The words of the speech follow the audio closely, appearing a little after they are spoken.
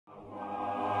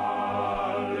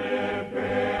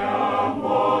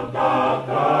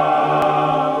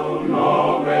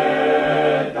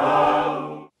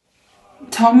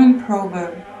Tongan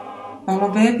proverb,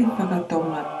 Proverb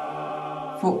Tongan,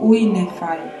 Fou'i ne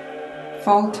Fou'i,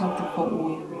 fault of the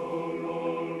Fou'i.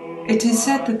 It is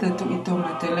said that the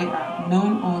Tu'itonga Telea,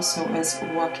 known also as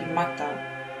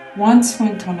Uwakimata, once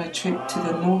went on a trip to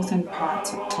the northern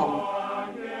parts of Tonga.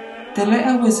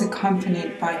 Telea was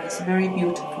accompanied by his very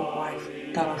beautiful wife,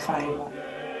 Talafaiva.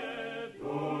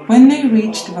 When they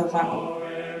reached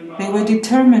Vava'u, they were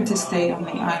determined to stay on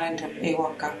the island of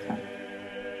Ewakafa.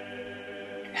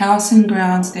 House and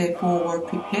grounds therefore were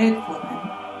prepared for them,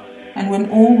 and when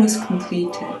all was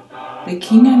completed, the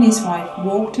king and his wife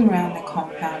walked around the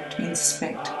compound to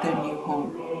inspect their new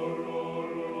home.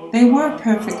 They were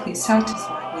perfectly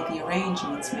satisfied with the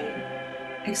arrangements made,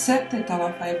 except that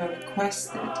Talafaiva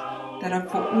requested that a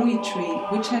Fou'i tree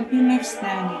which had been left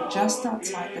standing just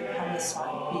outside the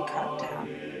palisade be cut down.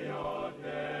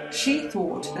 She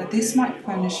thought that this might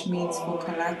furnish means for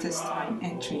clandestine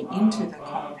entry into the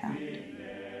compound.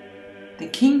 The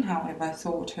king, however,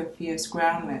 thought her fears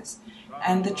groundless,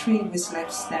 and the tree was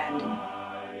left standing.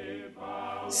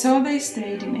 So they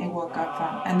stayed in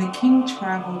Ewakafa, and the king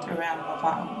travelled around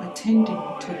Vava'u, attending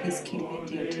to his kingly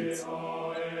duties.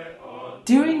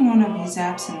 During one of his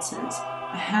absences,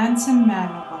 a handsome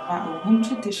man of Vava'u, whom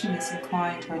tradition is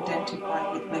inclined to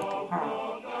identify with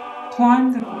Lepuha,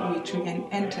 climbed the Fou'i tree and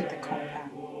entered the compound.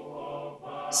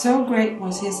 So great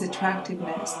was his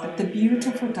attractiveness that the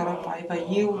beautiful Talafaiva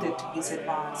yielded to his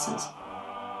advances.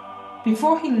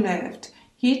 Before he left,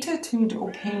 he tattooed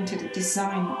or painted a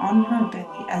design on her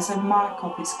belly as a mark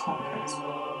of his conquest,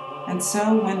 and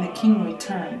so when the king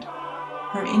returned,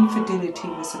 her infidelity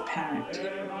was apparent.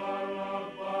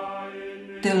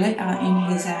 Telea,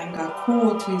 in his anger,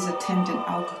 called to his attendant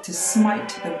Auka to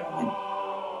smite the woman.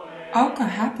 Auka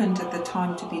happened at the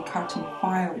time to be cutting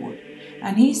firewood,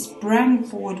 and he sprang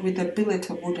forward with a billet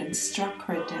of wood and struck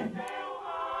her dead.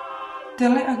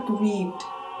 Telea grieved,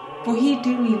 for he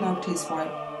dearly loved his wife,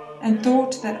 and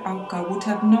thought that Auka would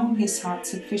have known his heart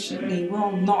sufficiently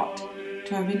well not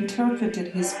to have interpreted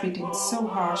his bidding so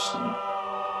harshly.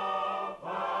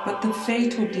 But the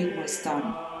fatal deed was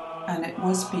done, and it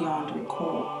was beyond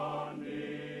recall.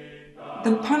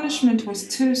 The punishment was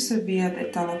too severe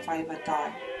that Talafaiva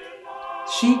died.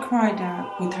 She cried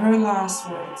out with her last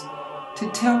words to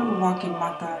tell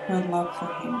Uwakimata her love for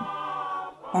him.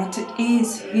 But it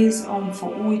is his own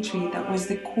Fou'i tree that was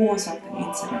the cause of the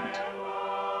incident.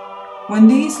 When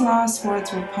these last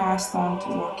words were passed on to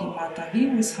Uwakimata, he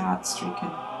was heart-stricken,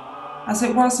 as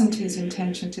it wasn't his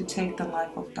intention to take the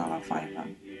life of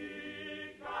Talafaiva.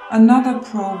 Another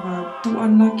proverb,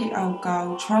 Tu'anaki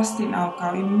Aukau, trust in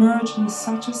Aukau, emerged in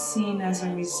such a scene as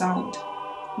a result,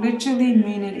 literally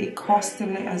meaning it cost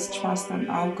Telea's trust on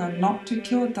Auka not to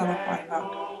kill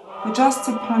Talafaiva, but just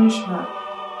to punish her.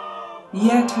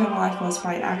 Yet her life was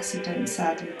by accident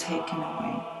sadly taken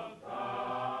away.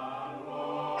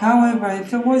 However,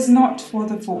 if it was not for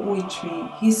the Fou'i tree,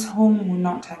 his home would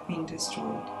not have been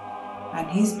destroyed, and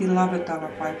his beloved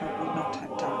Talafaiva would not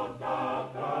have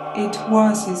died. It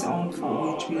was his own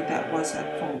Fou'i tree that was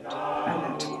at fault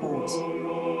and at cause.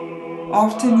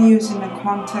 Often used in the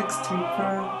context to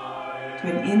refer to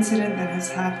an incident that has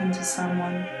happened to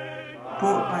someone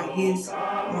brought by his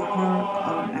or her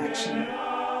own action.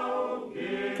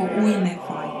 Fou'i ne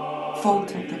Fou'i,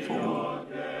 fault of the Fou'i.